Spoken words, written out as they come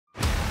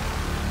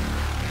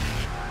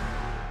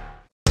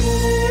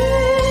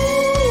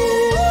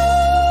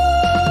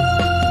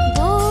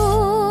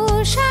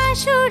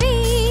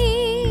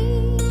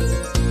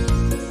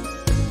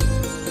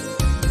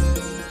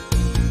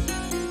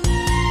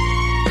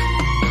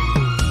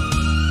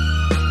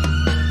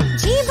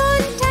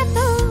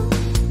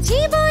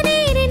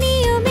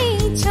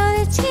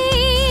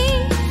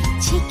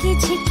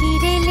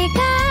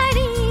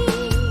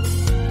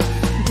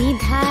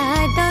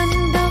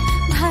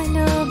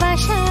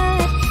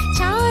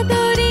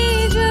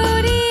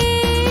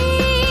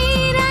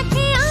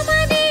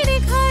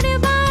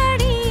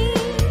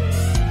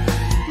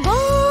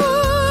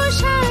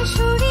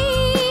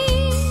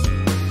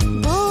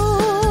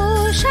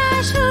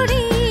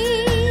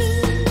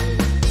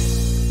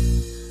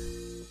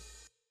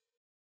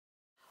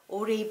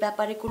এই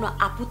ব্যাপারে কোনো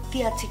আপত্তি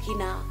আছে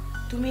কিনা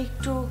তুমি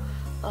একটু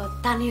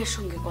তানিয়ার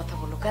সঙ্গে কথা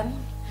বলো, কেমন?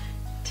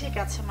 ঠিক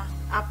আছে মা,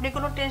 আপনি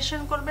কোনো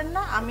টেনশন করবেন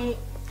না, আমি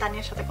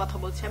তানিয়ার সাথে কথা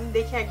বলছি, আমি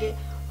দেখি আগে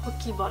ও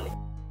কি বলে।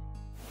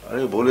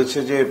 আরে বলেছে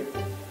যে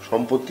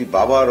সম্পত্তি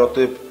বাবার,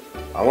 অতএব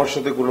আমার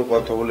সাথে কোনো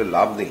কথা বলে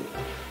লাভ নেই,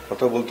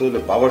 কথা বলতে হলে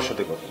বাবার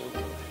সাথে কথা বলতে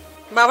হবে।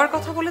 বাবার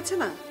কথা বলেছে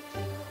না,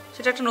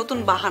 সেটা একটা নতুন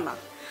বাহানা।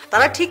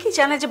 তারা ঠিকই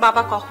জানে যে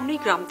বাবা কখনোই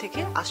গ্রাম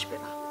থেকে আসবে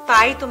না,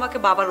 তাই তোমাকে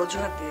বাবার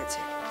অজুহাত দিয়েছে।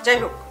 যাই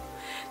হোক,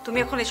 তুমি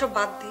এখন এসব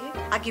বাদ দিয়ে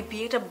আগে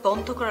বিয়েটা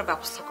বন্ধ করার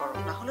ব্যবস্থা করো,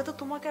 না হলে তো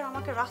তোমাকে আর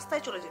আমাকে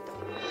রাস্তায় চলে যেতে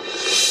হবে।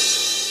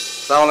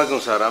 আসসালামু আলাইকুম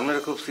স্যার, আপনারা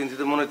খুব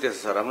চিন্তিত মনে হচ্ছে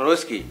স্যার। আপনার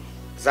রোজ কি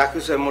যা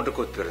কিছু মোটে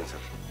করতে পারেন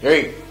স্যার।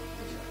 এই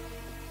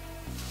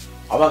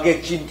আমাকে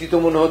চিন্তিত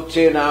মনে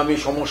হচ্ছে না আমি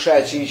সমস্যা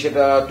আছি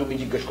সেটা তুমি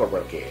জিজ্ঞেস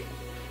করবার কে?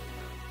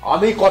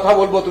 আমি কথা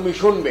বলবো, তুমি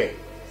শুনবে,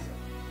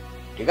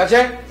 ঠিক আছে?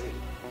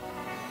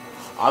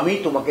 আমি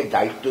তোমাকে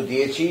দায়িত্ব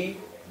দিয়েছি,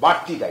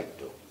 বাড়তি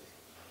দায়িত্ব,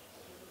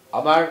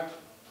 আমার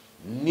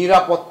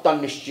নিরাপত্তা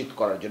নিশ্চিত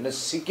করার জন্য,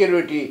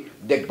 সিকিউরিটি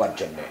দেখবার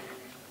জন্য।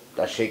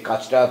 তা সেই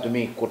কাজটা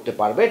তুমি করতে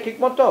পারবে ঠিক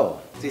মতো?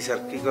 জি স্যার,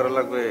 কি করা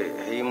লাগবে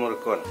এই মোর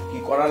কোন? কি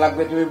করা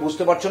লাগবে তুমি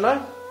বুঝতে পারছো না?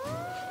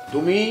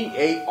 তুমি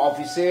এই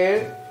অফিসের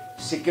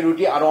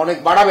সিকিউরিটি আরো অনেক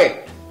বাড়াবে,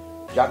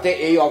 যাতে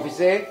এই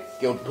অফিসে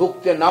কেউ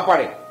ঢুকতে না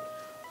পারে।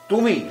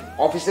 তুমি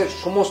অফিসের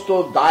সমস্ত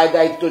দায়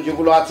দায়িত্ব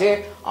যেগুলো আছে,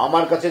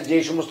 আমার কাছে যে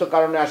সমস্ত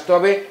কারণে আসতে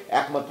হবে,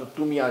 একমাত্র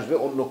তুমি আসবে,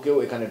 অন্য কেউ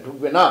এখানে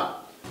ঢুকবে না।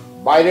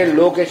 বাইরের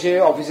লোক এসে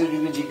অফিসে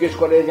যদি জিজ্ঞেস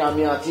করে যে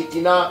আমি আছি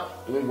কিনা,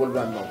 তুমি বলবে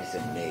আমি অফিসে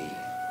নেই।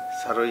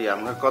 স্যার ওই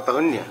আপনার কথা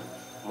হন না,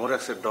 মোর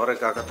একটা ডরে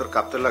কাকাতর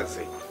কাঁপতে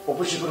লাগছে।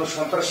 অফিসে কোনো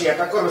সন্ত্রাসী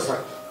অ্যাটাক করবে স্যার,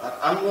 আর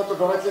আমি অত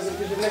ডরাইতেছি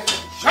কিছু নেই।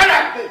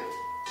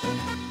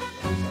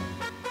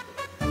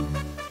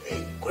 এই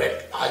গ্রেট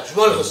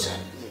আজমল হোসেন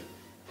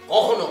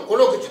কখনো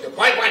কোনো কিছুতে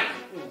ভয় পায় না।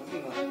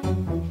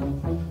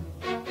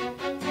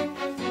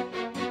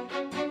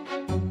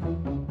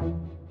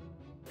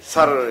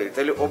 স্যার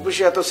তাহলে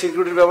অফিসে এত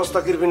সিকিউরিটির ব্যবস্থা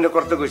কিরপিন্ড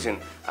করতে কইছেন,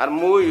 আর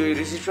মই ওই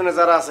রিসেপশনে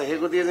যারা আছে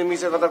হেগো দিয়ে যে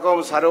মিছে কথা কম,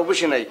 স্যার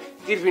অফিসে নাই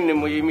কিরপিন্ডে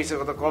মই এই মিছে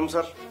কথা কম।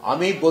 স্যার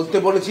আমি বলতে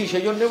বলেছি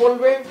সেই জন্য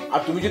বলবে,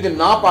 আর তুমি যদি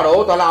না পারো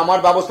তাহলে আমার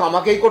ব্যবস্থা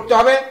আমাকেই করতে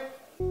হবে।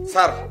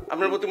 স্যার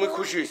আপনার প্রতি মুই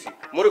খুশি হয়েছি,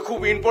 মোরে খুব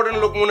ইম্পর্টেন্ট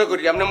লোক মনে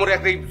করি, আপনি মোরে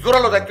একটা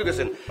জোরালো দায়িত্ব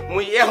গেছেন।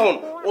 মুই এখন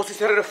ওসি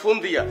স্যারের ফোন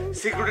দিয়া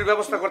সিকিউরিটির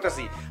ব্যবস্থা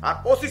করতেছি, আর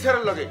ওসি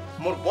স্যারের লগে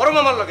মোর বড়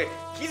মামার লগে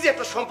কি যে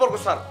একটা সম্পর্ক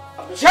স্যার।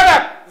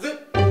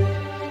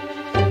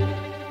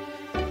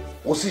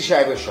 ওসি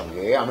সাহেবের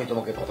সঙ্গে আমি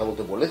তোমাকে কথা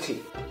বলতে বলেছি?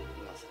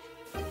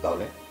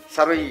 তাহলে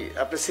স্যার ওই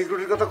আপনি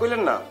সিকিউরিটির কথা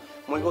কইলেন না,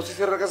 মই ওসি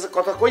স্যারের কাছে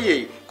কথা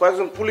কইয়েই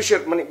কয়েকজন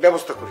পুলিশের মানে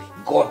ব্যবস্থা করি।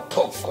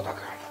 গর্ধব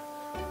কথাকার,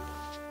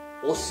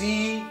 ওসি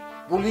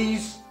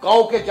পুলিশ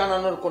কাউকে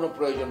জানানোর কোনো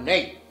প্রয়োজন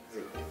নেই।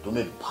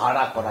 তুমি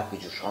ভাড়া করা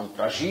কিছু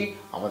সন্ত্রাসী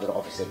আমাদের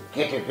অফিসের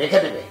গেটে রেখে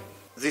দেবে।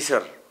 জি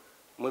স্যার,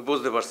 মই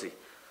বুঝতে পারছি,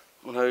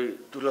 মনে হয়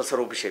দুলা স্যার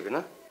অফিসে আইবে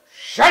না।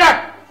 Shut up!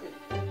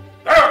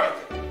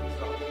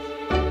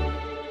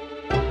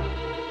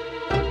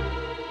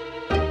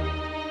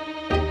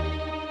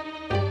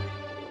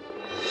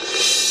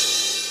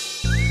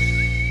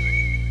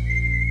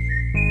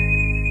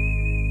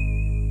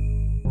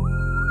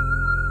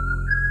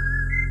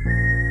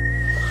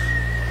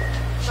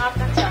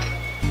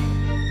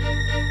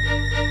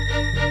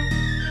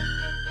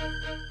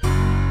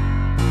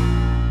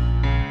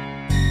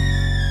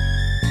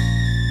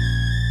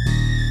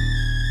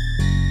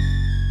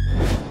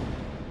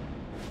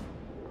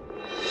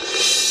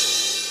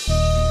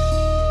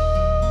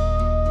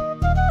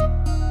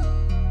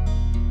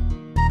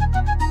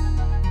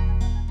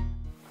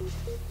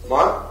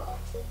 মা,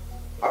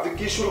 আপনি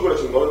কি শুরু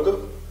করেছেন বলেন তো?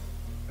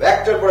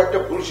 একটার পর একটা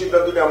ভুল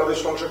সিদ্ধান্ত নিয়ে আমাদের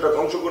সংসারটা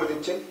ধ্বংস করে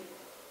দিচ্ছেন।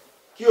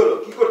 কি হলো,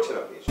 কি করছেন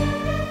আপনি?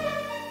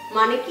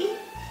 মানে কি?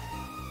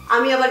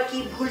 আমি আবার কি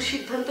ভুল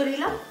সিদ্ধান্ত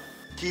নিলাম?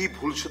 কি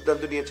ভুল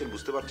সিদ্ধান্ত নিয়েছেন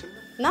বুঝতে পারছেন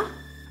না? না।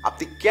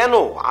 আপনি কেন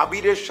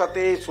আবিরের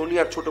সাথে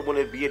সোনিয়ার ছোট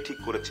বোনের বিয়ে ঠিক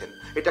করেছেন?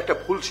 এটা একটা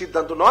ভুল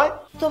সিদ্ধান্ত নয়?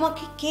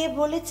 তোমাকে কে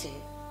বলেছে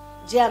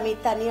যে আমি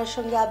তানিয়ার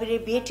সঙ্গে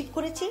আবিরের বিয়ে ঠিক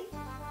করেছি?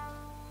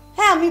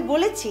 হ্যাঁ, আমি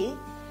বলেছি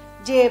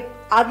যে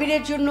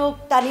আবিরের জন্য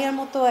তানিয়ার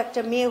মতো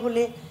একটা মেয়ে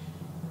হলে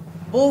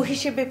বউ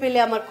হিসেবে পেলে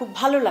আমার খুব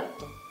ভালো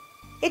লাগতো,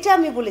 এটা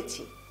আমি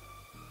বলেছি।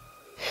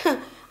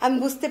 আমি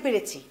বুঝতে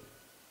পেরেছি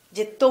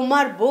যে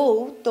তোমার বউ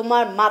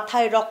তোমার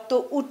মাথায় রক্ত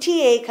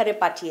উঠিয়ে এখানে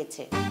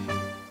পাঠিয়েছে।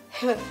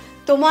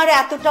 তোমার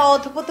এতটা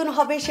অধপতন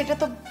হবে সেটা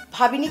তো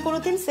ভাবিনি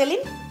কোনোদিন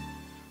সেলিম।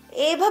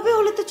 এভাবে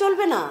হলে তো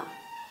চলবে না।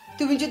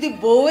 তুমি যদি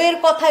বউয়ের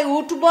কথায়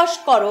উঠবস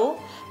করো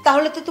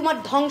তাহলে তো তোমার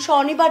ধ্বংস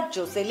অনিবার্য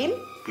সেলিম।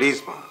 প্লিজ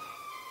মা,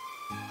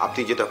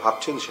 আপনি যেটা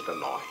ভাবছেন সেটা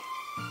নয়।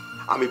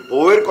 আমি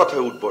বউয়ের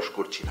কথায় উঠবস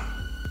করছি না।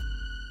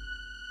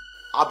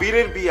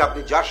 আবিরের বিয়ে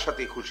আপনি যার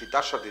সাথে খুশি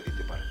তার সাথে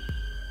দিতে পারেন,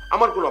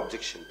 আমার কোনো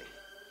অবজেকশন নেই।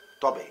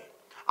 তবে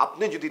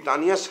আপনি যদি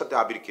তানিয়ার সাথে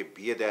আবিরকে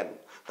বিয়ে দেন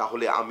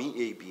তাহলে আমি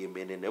এই বিয়ে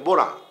মেনে নেব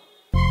না।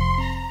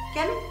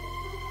 কেন?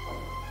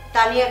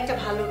 তানিয়া একটা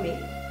ভালো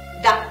মেয়ে,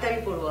 ডাক্তারি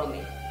পড়ুয়া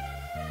মেয়ে,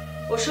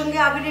 ওর সঙ্গে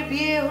আবিরের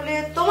বিয়ে হলে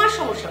তোমার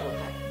সমস্যা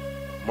কোথায়?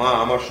 মা,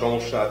 আমার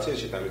সমস্যা আছে,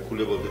 সেটা আমি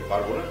খুলে বলতে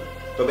পারবো না।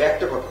 তবে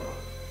একটা কথা মা,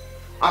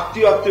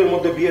 আত্মীয় আত্মীয়ের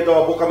মধ্যে বিয়ে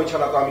দেওয়া বোকামি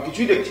ছাড়া তো আমি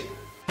কিছুই দেখছি।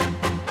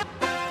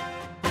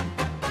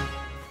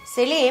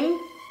 সেলিম,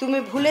 তুমি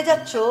ভুলে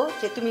যাচ্ছ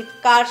যে তুমি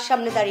কার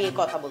সামনে দাঁড়িয়ে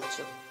কথা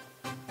বলছো।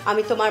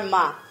 আমি তোমার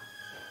মা,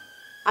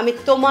 আমি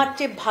তোমার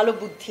চেয়ে ভালো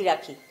বুদ্ধি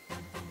রাখি।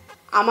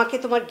 আমাকে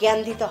তোমার জ্ঞান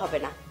দিতে হবে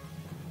না।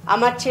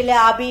 আমার ছেলে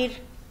আবির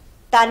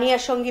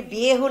তানিয়ার সঙ্গে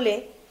বিয়ে হলে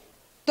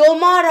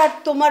তোমার আর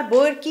তোমার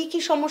বউয়ের কি কি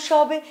সমস্যা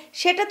হবে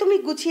সেটা তুমি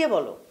গুছিয়ে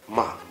বলো।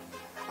 মা,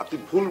 আপনি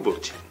ভুল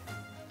বলছেন।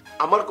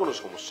 আমার কোনো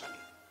সমস্যা নেই।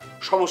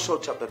 সমস্যা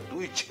হচ্ছে আপনার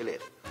দুই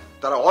ছেলের।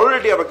 তারা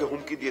অলরেডি আমাকে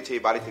হুমকি দিয়েছে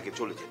এই বাড়ি থেকে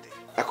চলে যেতে।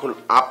 এখন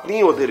আপনি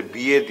ওদের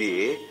বিয়ে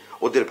দিয়ে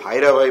ওদের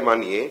ভাইরা ভাই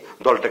মানিয়ে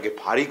দলটাকে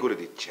ভারী করে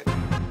দিচ্ছেন।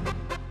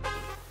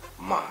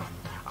 মা,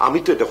 আমি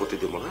তো এটা হতে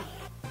দেবো না।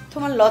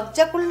 তোমার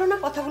লজ্জা করলো না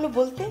কথাগুলো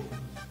বলতে?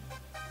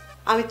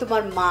 আমি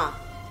তোমার মা।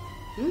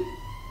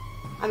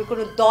 আমি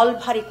কোনো দল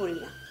ভারী করি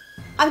না।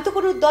 আমি তো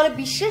কোনো দলে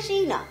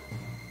বিশ্বাসই না।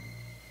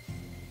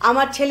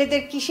 আমার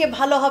ছেলেদের কিসে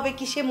ভালো হবে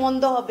কিসে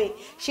মন্দ হবে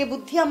সে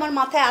বুদ্ধি আমার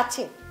মাথায়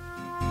আছে।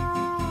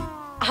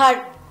 আর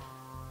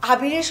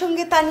আবিরের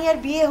সঙ্গে তানিয়ার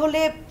বিয়ে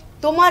হলে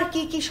তোমার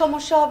কি কি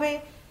সমস্যা হবে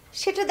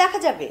সেটা দেখা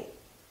যাবে।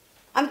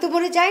 আমি তো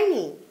মরে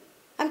যাইনি,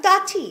 আমি তো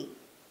আছি।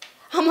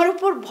 আমার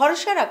উপর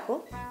ভরসা রাখো,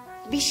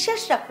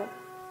 বিশ্বাস রাখো,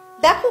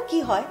 দেখো কি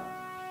হয়।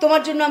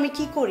 তোমার জন্য আমি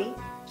কি করি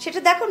সেটা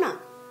দেখো না।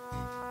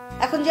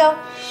 এখন যাও,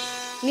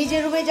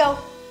 নিজের রুমে যাও,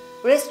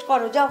 রেস্ট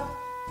করো, যাও।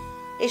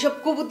 এসব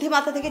কুবুদ্ধি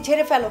মাথা থেকে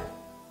ঝেড়ে ফেলো।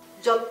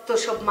 যত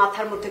সব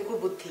মাথার মধ্যে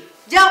কুবুদ্ধি,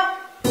 যাও।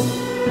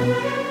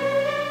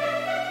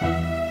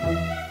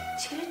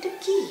 ছেলেটা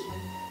কি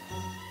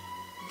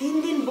দিন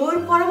দিন বউয়ের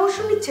পরামর্শ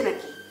নিচ্ছে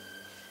নাকি?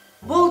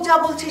 বউ যা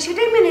বলছে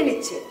সেটাই মেনে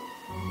নিচ্ছে।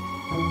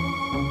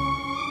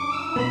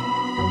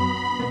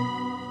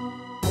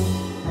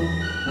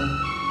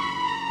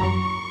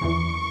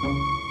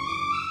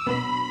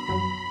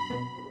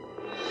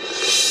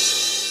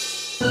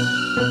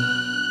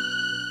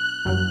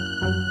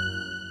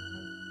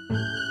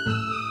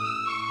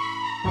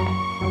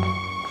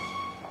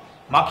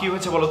 মা, কি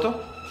হয়েছে বলো তো?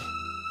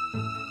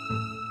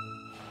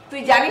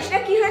 তুই জানিস না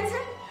কি হয়েছে?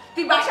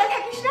 তুই বাসায়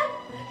থাকিস না,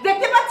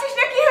 দেখতে পাচ্ছিস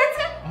না কি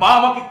হয়েছে? মা,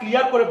 আমাকে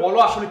ক্লিয়ার করে বলো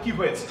আসলে কি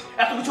হয়েছে।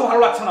 এত কিছু ভালো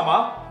লাগছে না মা।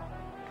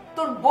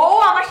 তোর বউ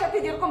আমার সাথে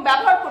যেরকম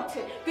ব্যবহার করছে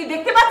তুই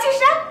দেখতে পাচ্ছিস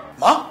না?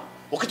 মা,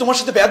 ওকে তোমার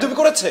সাথে বেয়াদবি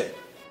করেছে?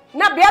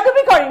 না,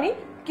 বেয়াদবি করেনি,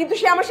 কিন্তু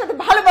সে আমার সাথে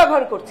ভালো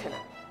ব্যবহার করছে না।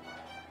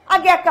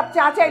 আগে এক কাপ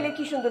চা চাইলে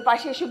কি সুন্দর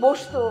পাশে এসে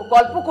বসতো,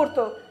 গল্প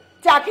করতো,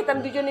 চা খেতাম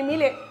দুজনে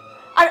মিলে।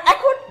 আর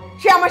এখন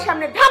সে আমার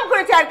সামনে ধাম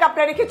করে চায়ের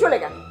কাপটা রেখে চলে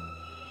গেল।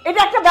 এটা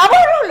একটা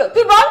ব্যবহার হলো?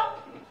 তুই বল,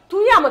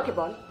 তুই আমাকে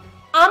বল,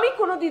 আমি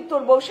কোনোদিন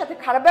তোর বউর সাথে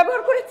খারাপ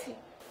ব্যবহার করেছি?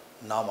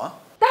 না মা।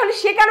 তাহলে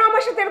সে কেন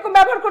আমার সাথে এরকম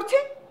ব্যবহার করছে?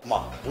 মা,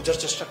 বোঝার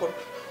চেষ্টা করো।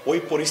 ওই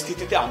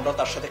পরিস্থিতিতে আমরা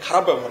তার সাথে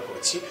খারাপ ব্যবহার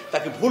করেছি,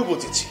 তাকে ভুল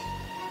বুঝেছি।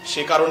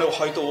 সে কারণে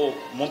হয়তো ও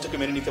মন থেকে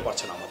মেনে নিতে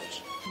পারছে না আমাদের।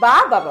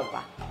 বাহ বাহ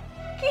বাহ,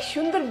 কি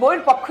সুন্দর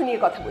বউয়ের পক্ষ নিয়ে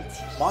কথা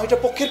বলছিস। মা, এটা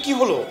পক্ষের কি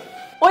হলো?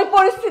 ওই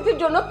পরিস্থিতির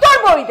জন্য তোর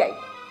বউই দায়ী।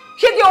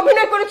 সে যে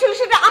অভিনয় করেছিল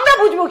সেটা আমরা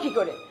বুঝবো কি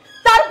করে?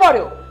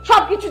 তারপরেও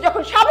সবকিছু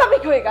যখন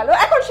স্বাভাবিক হয়ে গেল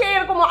এখন সে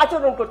এরকম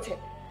আচরণ করছে।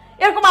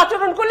 এরকম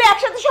আচরণ করলে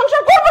একসাথে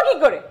সংসার করবো কি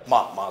করে?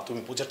 মা, মা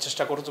তুমি বোঝার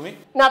চেষ্টা করো। তুমি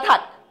না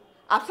থাক,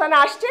 আফসানা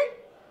আসছে,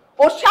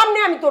 ওর সামনে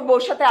আমি তোর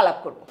বউর সাথে আলাপ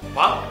করবো।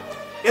 মা,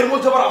 এর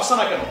মধ্যে আবার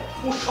আফসানা কেন?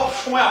 ও সব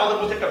সময় আমাদের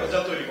মধ্যে একটা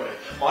ভেজাল তৈরি করে।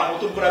 মা,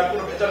 নতুন করে আমি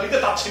কোনো ভেজাল নিতে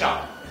চাচ্ছি না।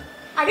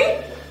 আরে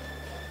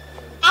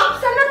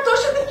আফসানা তোর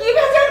সাথে কি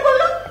ভেজাল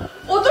করলো?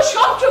 ও তো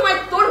সব সময়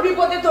তোর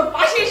বিপদে তোর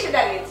পাশে এসে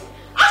দাঁড়িয়েছে।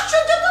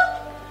 আশ্চর্য তো,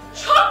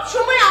 সব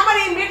সময় আমার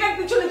এই মেয়েটার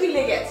পিছনে তুই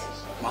লেগে আছিস।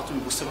 মা, তুমি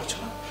বুঝতে পারছো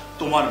না?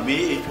 তোমার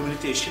মেয়ে এই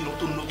ফ্যামিলিতে এসে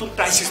নতুন নতুন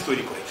ক্রাইসিস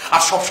তৈরি করে,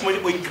 আর সবসময়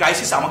ওই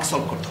ক্রাইসিস আমাকে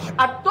সলভ করতে হয়।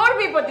 আর তোর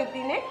বিপদের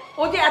দিনে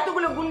ও যে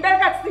এতগুলো গুন্ডার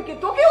কাছ থেকে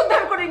তোকে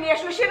উদ্ধার করে নিয়ে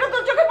আসলো সেটা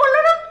তোর চোখে পড়লো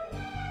না?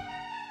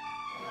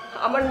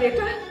 আমার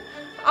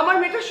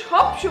মেয়েটা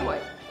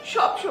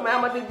সব সময়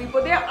আমাদের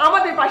বিপদে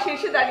আমাদের পাশে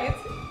এসে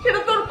দাঁড়িয়েছে, সেটা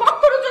তোর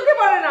কখনো চোখে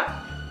পড়ে না।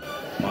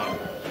 মা,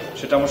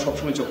 সেটা আমার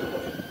সবসময় চোখে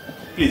পড়ে।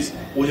 প্লিজ,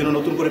 ও যেন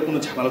নতুন করে কোনো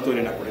ঝামেলা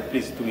তৈরি না করে।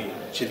 প্লিজ তুমি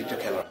সেদিকটা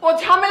খেয়াল রাখো। ও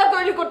ঝামেলা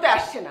তৈরি করতে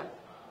আসছে না,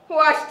 ও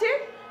আসছে,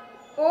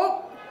 ও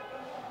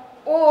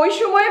ওই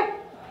সময়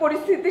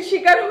পরিস্থিতির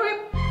শিকার হয়ে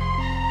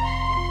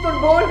তোর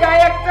বউর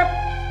গায়ে একটা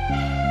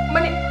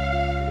মানে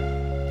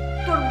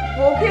তোর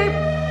বউকে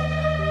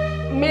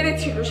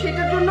মেরেছিল,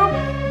 সেটার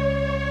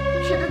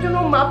জন্য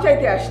মাপ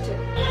চাইতে আসছে।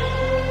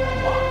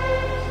 মা,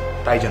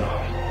 তাই যেন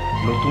হয়,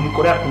 নতুন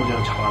করে আর কোনো যেন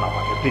ঝামেলা না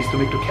পাকে। প্লিজ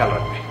তুমি একটু খেয়াল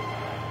রাখবে।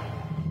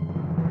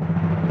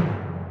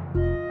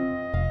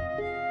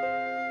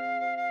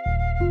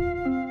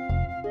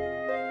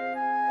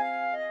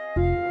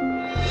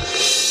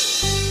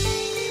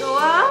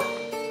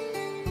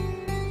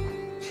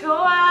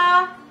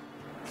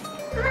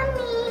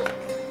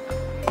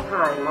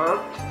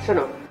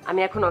 শোনো, আমি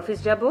এখন অফিস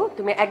যাব,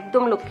 তুমি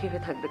একদম লক্ষ্মী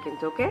হয়ে থাকবে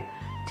কিন্তু, ওকে?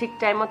 ঠিক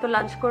টাইম মতো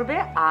লাঞ্চ করবে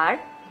আর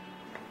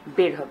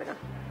বের হবে না,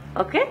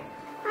 ওকে?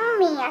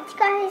 আমি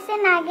আজকে অফিসে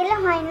না গেলে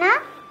হয় না?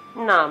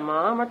 না মা,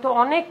 আমার তো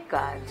অনেক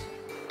কাজ।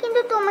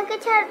 কিন্তু তোমাকে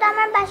ছাড়া তো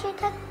আমার বাসায়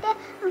থাকতে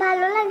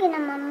ভালো লাগে না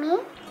মাম্মি।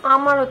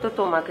 আমারও তো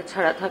তোমাকে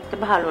ছাড়া থাকতে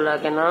ভালো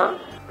লাগে না।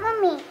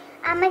 মাম্মি,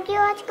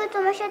 আমাকেও আজকে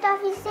তোমার সাথে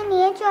অফিসে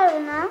নিয়ে চলো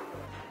না।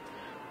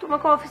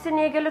 তোমাকে অফিসে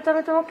নিয়ে গেলে তো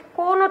আমি তোমাকে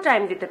কোনো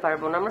টাইম দিতে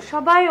পারবো না, আমরা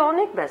সবাই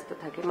অনেক ব্যস্ত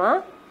থাকি মা।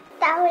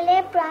 তাহলে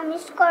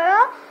প্রমিস করো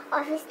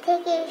অফিস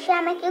থেকে এসে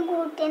আমাকে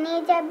ঘুরতে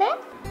নিয়ে যাবে।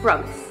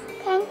 প্রমিস।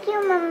 Thank you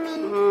mummy.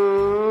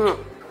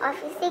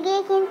 অফিসে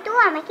গিয়ে কিন্তু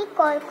আমাকে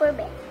কল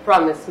করবে।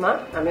 প্রমিস মা,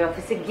 আমি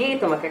অফিসে গিয়ে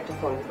তোমাকে একটা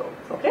ফোন দেবো।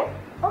 ওকে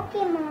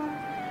ওকে মা।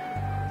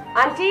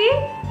 আন্টি,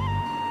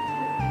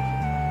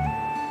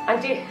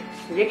 আন্টি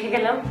রেখে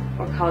গেলাম,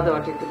 ওর খাওয়া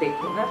দাওয়াটা একটু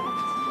দেখো। হ্যাঁ,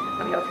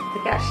 আমি অফিস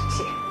থেকে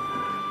আসছি।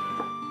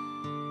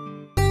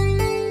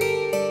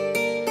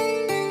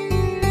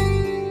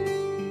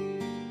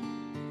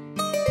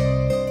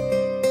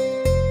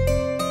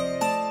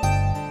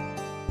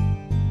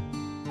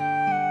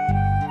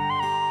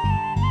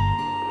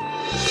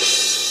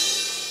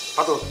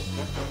 বাদল,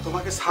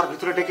 তোমাকে স্যার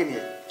ভিতরে ডেকে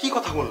নিয়ে কি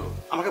কথা বললো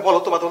আমাকে বলো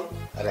তো বাদল।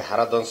 আরে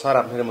হারাদন স্যার,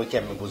 আপনার মুখে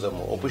আমি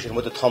বুঝাবো, অফিসের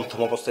মধ্যে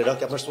থমথম অবস্থা, এটা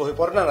কি আপনার চোখে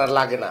পড়ে না? আর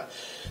লাগে না?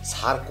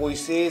 স্যার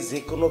কইছে যে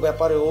কোনো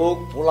ব্যাপারে ও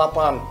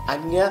পোলাপান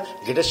আইনিয়া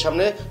গেটের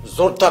সামনে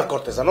জোরদার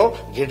করতে, জানো,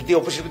 গেট দিয়ে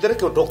অফিসের ভিতরে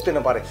কেউ ঢুকতে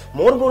না পারে।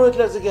 মোর মনে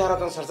হইছিল যে কি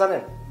হারাদন স্যার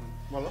জানেন,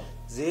 বলো,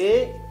 যে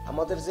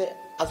আমাদের যে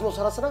আজমল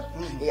স্যার আছে না,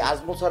 এই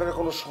আজমল স্যারের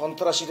কোনো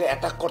সন্ত্রাসীরা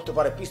অ্যাটাক করতে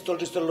পারে পিস্তল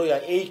টিস্তল লইয়া,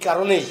 এই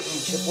কারণেই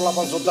সে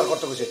পোলাপান জোরদার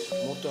করতে গেছে।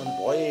 মোর তো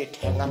ভয়ে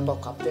ঠেঙ্গার তো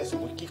কাঁপতে আছে,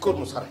 কি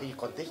করবো স্যার এই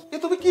করতে। এ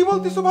তুমি কি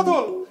বলতেছো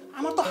বাদল?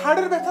 আমার তো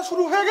হাড়ের ব্যথা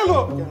শুরু হয়ে গেল।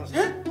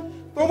 হ্যাঁ,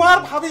 তোমার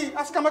ভাবি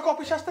আজকে আমাকে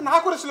অফিসে আসতে না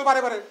করেছিল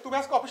বারে বারে, তুমি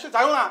আজকে অফিসে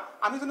যাও না।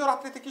 আমি যেন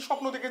রাত্রিতে কি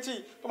স্বপ্ন দেখেছি,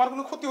 তোমার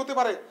কোনো ক্ষতি হতে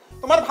পারে।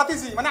 তোমার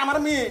ভাতিজি মানে আমার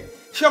মেয়ে,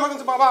 সে আমাকে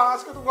বলছে বাবা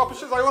আজকে তুমি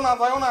অফিসে যাও না,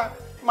 যাও না।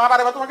 মা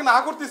বারে বার তোমাকে না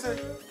করতেছে,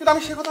 কিন্তু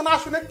আমি সে কথা না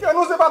শুনে কেন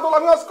যে বাদল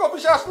আমি আজকে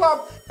অফিসে আসলাম।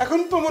 এখন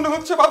তো মনে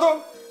হচ্ছে বাদল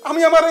আমি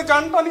আমার এই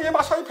জানটা নিয়ে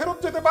বাসায় ফেরত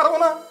যেতে পারবো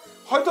না,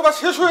 হয়তো বা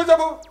শেষ হয়ে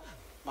যাব।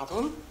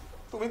 বাদল,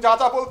 তুমি যা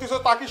যা বলতেছো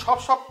তা কি সব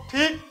সব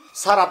ঠিক?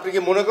 স্যার আপনি কি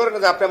মনে করেন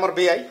যে আপনি আমার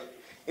বেয়াই,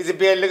 এই যে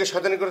বেয়ার লেগে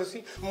শয়তানি করেছি?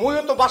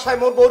 মইও তো বাসায়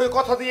মোর বউরে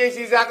কথা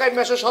দিয়েছি যে আগামী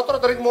মাসে 17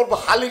 তারিখ মোর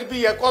হালির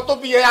বিয়ে, কত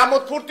বিয়ে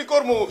আমোদ ফুর্তি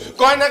করবো,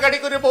 গয়না গাড়ি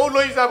করে বউ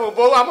লই যাবো,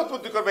 বউ আমোদ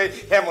ফুর্তি করবে।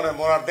 হ্যাঁ মনে হয়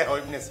মরার দেহ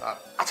হইবনি স্যার।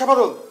 আচ্ছা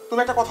বাদল, তুমি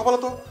একটা কথা বলো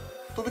তো,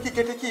 তুমি কি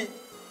গেটে কি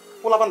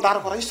পোলাপান দাঁড়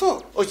করাইছো?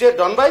 ওই যে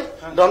ডন ভাই,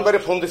 ডন ভাইরে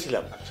ফোন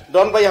দিছিলাম,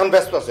 ডন ভাই এখন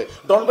ব্যস্ত আছে।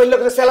 ডন ভাই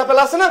লোকের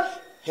চেলাপেলা আছে না,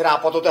 হেরা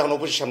আপাতত এখন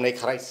অফিসের সামনে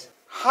খারাইছে।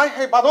 হাই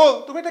হাই বাদল,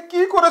 তুমি এটা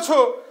কি করেছো?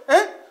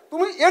 হ্যাঁ,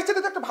 তুমি এর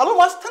চেয়ে একটা ভালো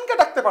মাস্তানকে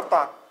ডাকতে পারতা,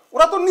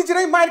 ওরা তো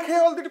নিজেরাই মায়ের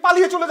খেয়ে অলরেডি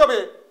পালিয়ে চলে যাবে।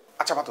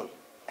 আচ্ছা বাদল,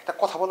 একটা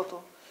কথা বলো তো,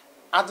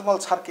 আজমল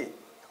স্যারকে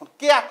এখন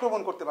কে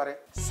আক্রমণ করতে পারে?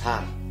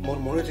 স্যার মোর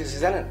মনে হচ্ছে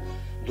জানেন,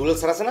 দুলাল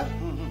স্যার আছে না,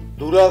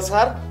 দুলাল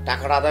স্যার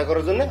টাকাটা আদায়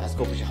করার জন্য আজকে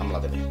অফিসে হামলা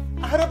দেবে।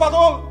 আরে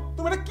বাদল,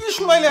 তুমি এটা কি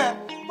শুনাইলে?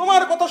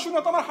 তোমার কথা শুনে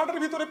তোমার হার্টের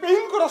ভিতরে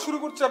পেইন করা শুরু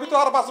করছে, আমি তো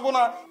আর বাঁচবো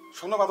না।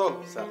 শোনো বাদল,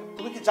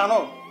 তুমি কি জানো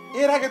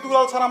এর আগে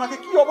দুলাল স্যার আমাকে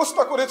কি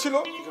অবস্থা করেছিল?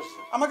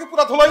 আমাকে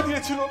পুরো ধোলাই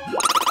দিয়েছিল।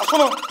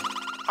 শোনো,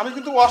 আমি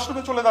কিন্তু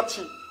ওয়াশরুমে চলে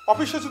যাচ্ছি,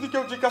 অফিসে যদি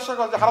কেউ জিজ্ঞাসা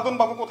করে যে হারাদন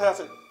বাবু কোথায়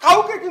আছে,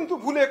 কাউকে কিন্তু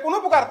ভুলে কোনো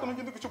প্রকার তুমি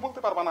কিন্তু কিছু বলতে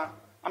পারবা না।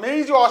 আমি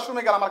এই যে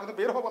ওয়াশরুমে গেলাম, আমার কিন্তু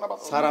বের হবো না।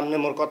 স্যার আপনি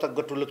মোর কথা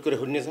টুলেট করে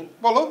শুনিয়েছেন?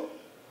 বলো।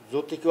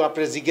 যদি কেউ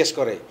আপনি জিজ্ঞেস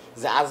করে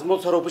যে আজমল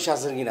স্যার অফিসে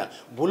আছেন কিনা,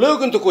 ভুলেও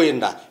কিন্তু কইেন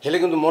না, হেলে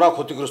কিন্তু মোরা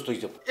ক্ষতিগ্রস্ত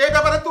হয়ে যাবে। এই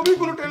ব্যাপারে তুমি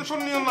কোনো টেনশন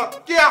নিও না,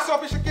 কে আছে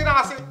অফিসে কে না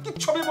আছে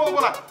কিচ্ছু আমি বলবো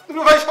না।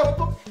 তুমি ভাই সরো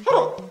তো,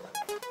 সরো।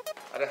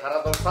 আরে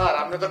হারাদন স্যার,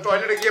 আপনি তো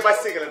টয়লেটে গিয়ে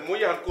বাঁচতে গেলেন, মুই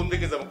এখন কোন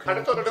দিকে যাবো?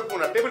 খাটে তলে ঢুকবো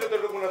না, টেবিলে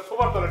তলে ঢুকবো না,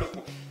 সোফার তলে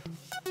ঢুকবো?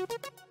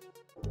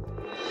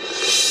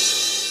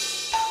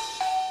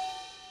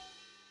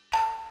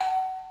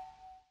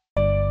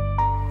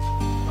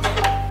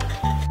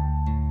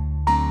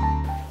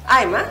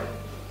 আয় মা,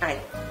 আয়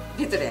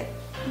ভিতরে।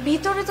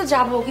 ভিতরে তো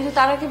যাবো, কিন্তু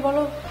তার আগে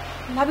বলো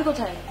ভাবি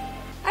কোথায়?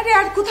 আরে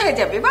আর কোথায়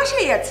যাবে,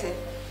 বাসায় আছে।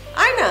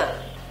 আয় না।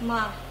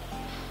 মা,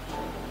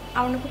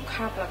 আমার না খুব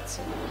খারাপ লাগছে,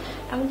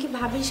 এমনকি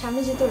ভাবির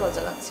সামনে যেতেও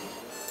লজ্জা লাগছে।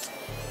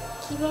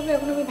 কিভাবে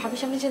এখন আমি ভাবির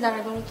সামনে যে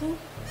দাঁড়ায় বলো তো?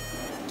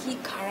 কি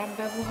খারাপ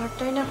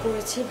ব্যবহারটাই না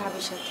করেছি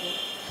ভাবির সাথে।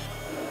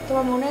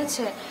 তোমার মনে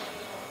আছে,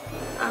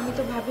 আমি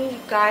তো ভাবির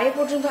গায়ে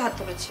পর্যন্ত হাত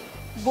তুলেছি।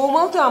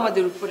 বৌমাও তো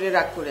আমাদের উপরে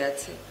রাগ করে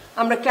আছে,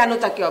 আমরা কেন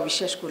তাকে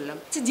অবিশ্বাস করলাম?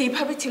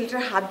 যেভাবে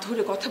ছেলেটার হাত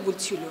ধরে কথা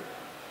বলছিল,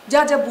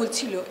 যা যা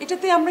বলছিল,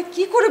 এটাতে আমরা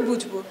কি করে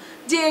বুঝবো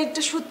যে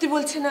এটা সত্যি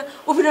বলছে না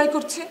অভিনয়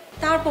করছে?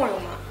 তারপরও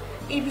মা,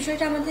 এই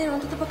বিষয়টা আমাদের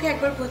অন্তত পক্ষে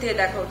একবার খতিয়ে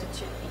দেখা উচিত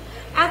ছিল।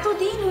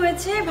 এতদিন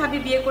হয়েছে ভাবি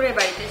বিয়ে করে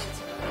বাড়িতে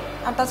এসেছে,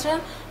 আর তাছাড়া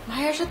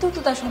ভাইয়ার সাথেও তো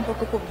তার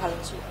সম্পর্ক খুব ভালো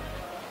ছিল।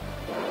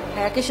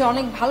 ভাইয়াকে সে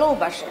অনেক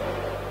ভালোবাসে।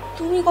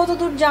 তুমি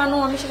কতদূর জানো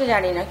আমি সেটা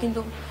জানি না,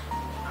 কিন্তু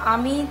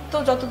আমি তো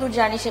যতদূর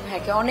জানি সে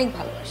ভাইয়াকে অনেক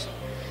ভালোবাসে।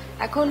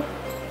 এখন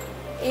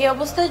এই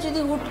অবস্থায় যদি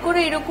হুট করে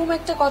এরকম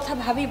একটা কথা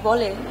ভাবি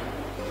বলে,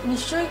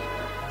 নিশ্চয়ই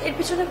এর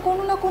পিছনে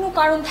কোনো না কোনো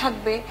কারণ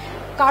থাকবে,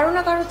 কারো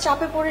না কারো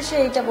চাপে পড়ে সে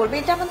এটা বলবে।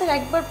 এটা আমাদের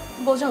একবার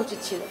বোঝা উচিত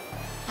ছিল।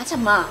 আচ্ছা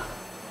মা,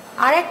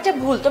 আর একটা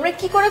ভুল তোমরা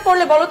কি করে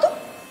করলে বলো তো?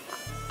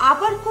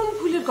 আবার কোন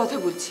ভুলের কথা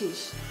বলছিস?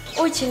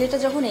 ওই ছেলেটা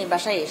যখন এই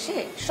বাসায় এসে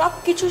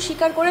সবকিছু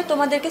স্বীকার করে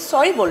তোমাদেরকে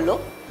সরি বললো,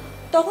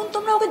 তখন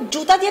তোমরা ওকে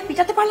জুতা দিয়ে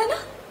পিটাতে পারলে না?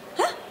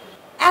 হ্যাঁ,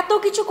 এত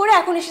কিছু করে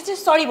এখন এসেছে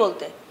সরি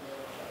বলতে।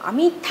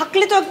 আমি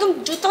থাকলে তো একদম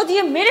জুতা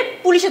দিয়ে মেরে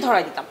পুলিশে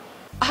ধরাই দিতাম।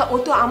 ও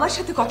তো আমার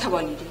সাথে কথা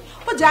বলেনি,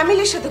 ও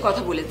জামিলের সাথে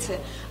কথা বলেছে।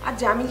 আর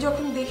জামিল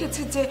যখন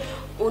দেখেছে যে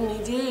ও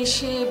নিজে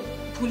এসে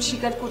ভুল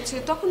স্বীকার করছে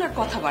তখন আর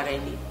কথা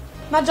বাড়ায়নি।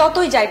 মা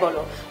যতই যাই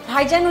বলো,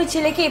 ভাইজান ওই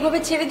ছেলেকে এভাবে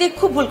ছেড়ে দিয়ে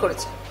খুব ভুল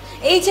করেছে।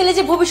 এই ছেলে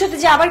যে ভবিষ্যতে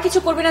যে আবার কিছু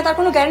করবে না তার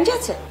কোনো গ্যারান্টি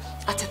আছে?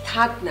 আচ্ছা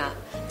থাক না,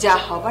 যা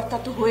হবার তা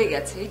তো হয়ে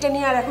গেছে, এটা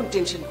নিয়ে আর এখন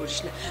টেনশন করিস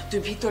না। তুই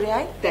ভিতরে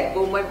আয়, দেখ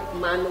বৌমার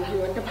মান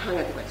অভিমানটা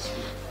ভাঙাতে পারিস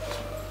না।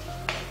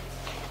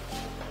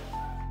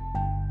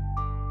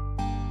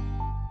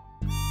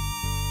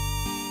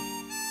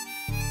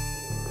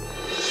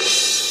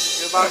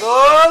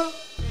 পাগল,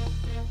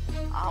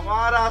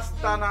 আমার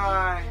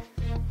আস্তানায়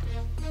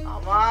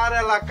আমার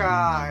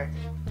এলাকায়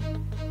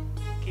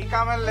কি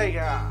কামের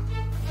লাইগা?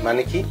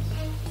 মানে কি?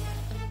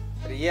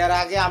 ইয়ার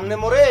আগে আমনে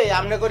মরে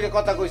আমনে করে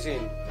কথা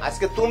কইছেন,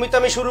 আজকে তুমি তো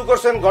আমি শুরু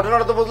করছেন,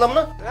 ঘটনাটা তো বুঝলাম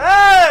না।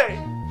 এই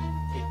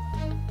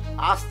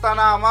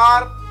আস্তানা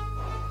আমার,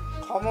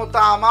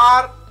 ক্ষমতা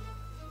আমার,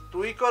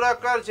 তুই করে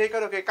কর যে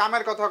করে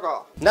কামের কথা ক।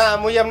 না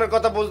মুই আপনার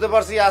কথা বুঝতে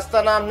পারছি,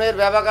 আস্তানা আমনের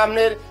ব্যাপাক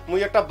আমনের,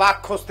 মুই একটা বাঘ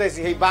খুঁজতেছি,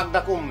 এই বাঘটা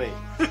কমবে।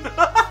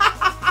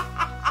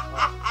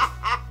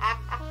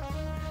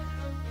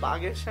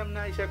 বাঘের সামনে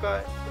আইসা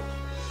কয়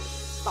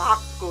বাঘ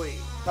কই?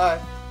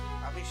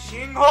 আমি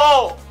সিংহ।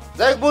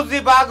 যাই বুঝছি,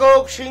 বাঘ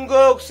হোক, সিংহ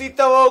হোক,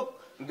 চিতা হোক,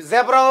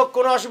 জেব্রা হোক,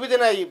 কোনো অসুবিধা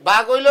নাই।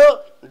 বাঘ হইলো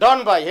ডন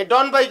ভাই, হে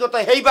ডন ভাই কথা,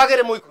 হেই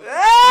বাঘের মুই।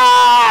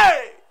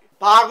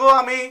 বাঘও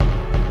আমি,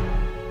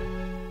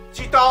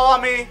 চিতাও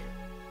আমি,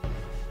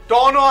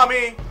 ডনও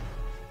আমি,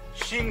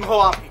 সিংহ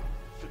আমি।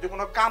 যদি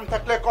কোনো কাম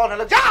থাকলে কন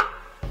হলে যা।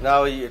 না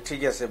ওই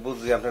ঠিক আছে,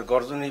 বুঝছি আপনার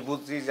গর্জনই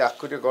বুঝছি, যে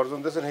আক্ষরে গর্জন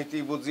দিয়েছেন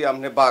হেইতেই বুঝছি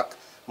আপনি বাঘ।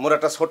 মোর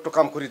একটা ছোট্ট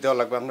কাম করে দেওয়া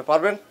লাগবে, আপনি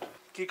পারবেন?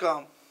 কি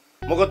কাম?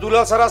 মগো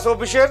দুলাল স্যার আছে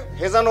অফিসের,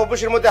 হেজান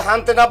অফিসের মধ্যে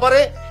হানতে না পারে,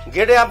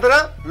 গেটে আপনারা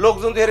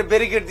লোকজন দিয়ে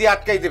ব্যারিকেড দিয়ে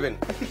আটকাই দেবেন।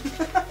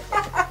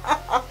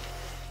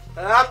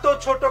 এত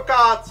ছোট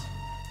কাজ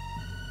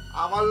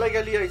আমার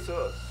লাগে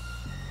লিয়াইছস?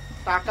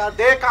 টাকা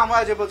দে,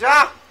 কামায় যাবো, যা।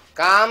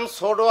 কাম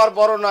ছোট আর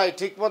বড় নাই,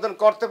 ঠিক মতন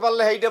করতে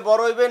পারলে এইটা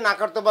বড় হইবে, না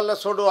করতে পারলে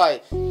ছোট হয়।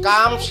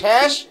 কাম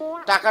শেষ,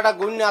 টাকাটা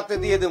গুণে হাতে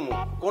দিয়ে দেবো,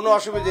 কোনো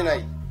অসুবিধা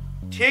নাই।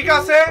 ঠিক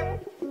আছে,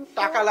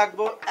 টাকা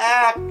লাগবো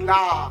 1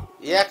 লাখ।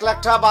 1 লাখ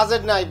টাকা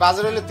বাজেট নাই,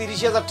 বাজেট হলে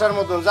 30,000 টাকার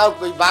মতন। যাও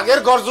ওই বাঘের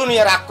গর্জনই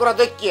আর আগ করা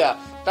দেখিয়া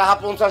টাকা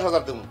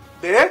 50,000 দেবো।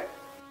 দে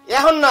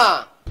এখন না,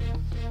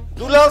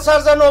 দুলাল স্যার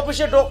যেন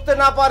অফিসে ঢুকতে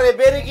না পারে,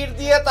 ব্যারিকেড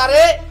দিয়ে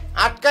তারে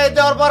আটকাই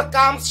দেওয়ার পর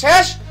কাম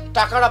শেষ,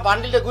 টাকাটা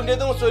বান্ডিলে গুনিয়ে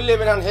দেবো, চলে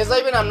যাবেন। হে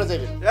যাইবেন, আপনি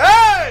যাইবেন।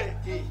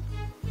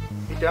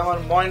 এটা আমার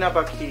ময়না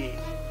পাখি,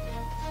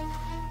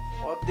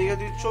 ওর দিকে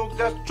তুই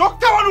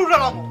চোখটা আমার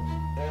উড়ালাম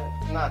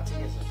না। ঠিক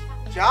আছে,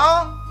 যা।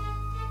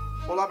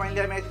 পোলা পাইলে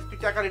আমি তুই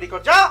টাকা রেডি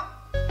কর, যা।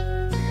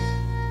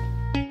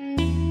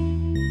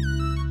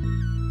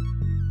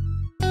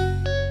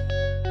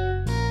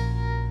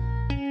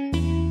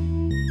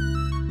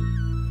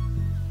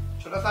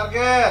 ছোট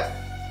স্যারকে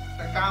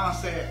একটা কাম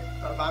আছে,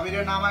 তার ভাবিরে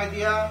নামাই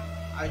দিয়া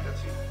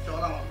আইতাছি,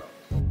 চল আমার।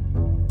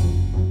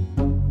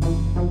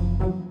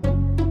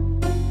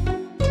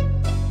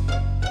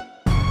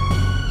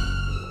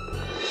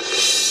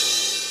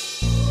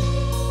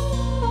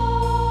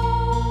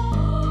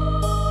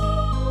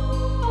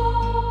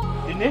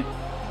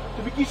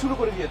 তুমি কি শুরু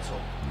করে দিয়েছো?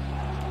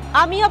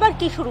 আমি আবার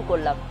কি শুরু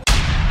করলাম?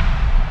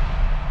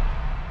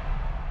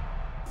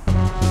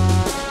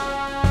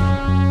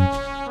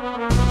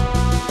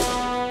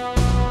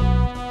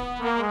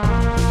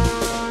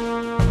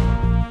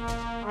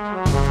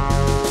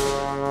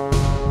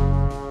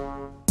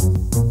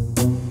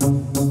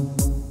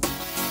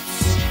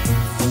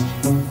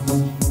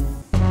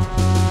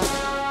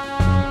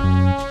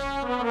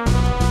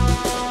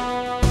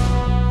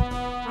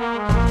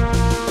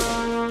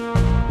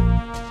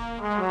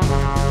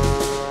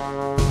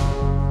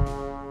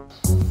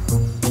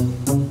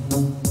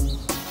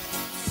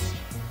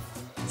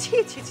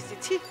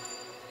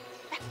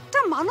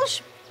 মানুষ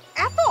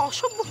এত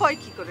অসভ্য হয়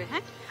কি করে?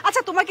 হ্যাঁ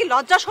আচ্ছা, তোমার কি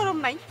লজ্জা শরম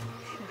নাই?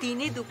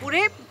 দিনে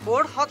দুপুরে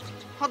বোর হদ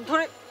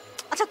ধরে।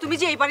 আচ্ছা তুমি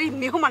যে এই বাড়ির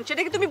মেহমান,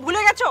 সেটা কি তুমি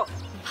ভুলে গেছো?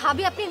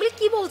 ভাবি আপনি এগুলো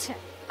কি বলছেন?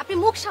 আপনি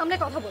মুখ সামনে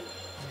কথা বলুন,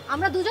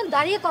 আমরা দুজন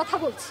দাঁড়িয়ে কথা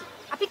বলছি।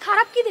 আপনি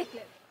খারাপ কি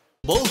দেখলেন?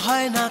 বউ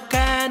হয় না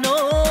কেন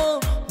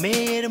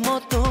মেয়ের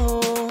মতো,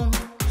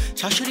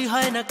 শাশুড়ি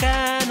হয় না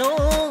কেন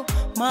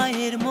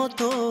মায়ের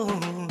মতো,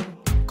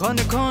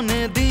 ক্ষণে ক্ষণে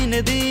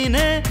দিনে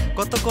দিনে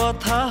কত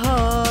কথা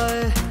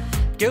হয়,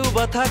 কেউ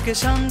বা থাকে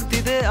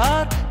শান্তিতে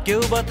আর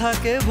কেউ বা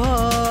থাকে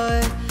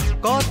ভয়,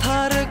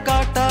 কথার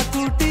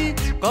কাটাকুটি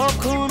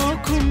কখনো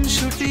খুন